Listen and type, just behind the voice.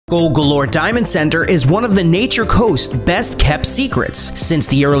Gold Galore Diamond Center is one of the Nature Coast's best-kept secrets. Since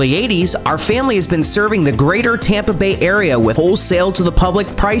the early 80s, our family has been serving the greater Tampa Bay area with wholesale to the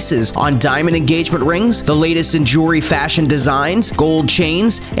public prices on diamond engagement rings, the latest in jewelry fashion designs, gold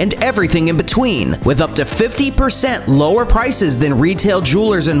chains, and everything in between. With up to 50% lower prices than retail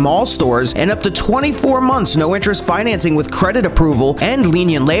jewelers and mall stores, and up to 24 months no-interest financing with credit approval and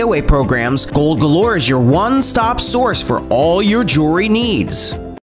lenient layaway programs, Gold Galore is your one-stop source for all your jewelry needs.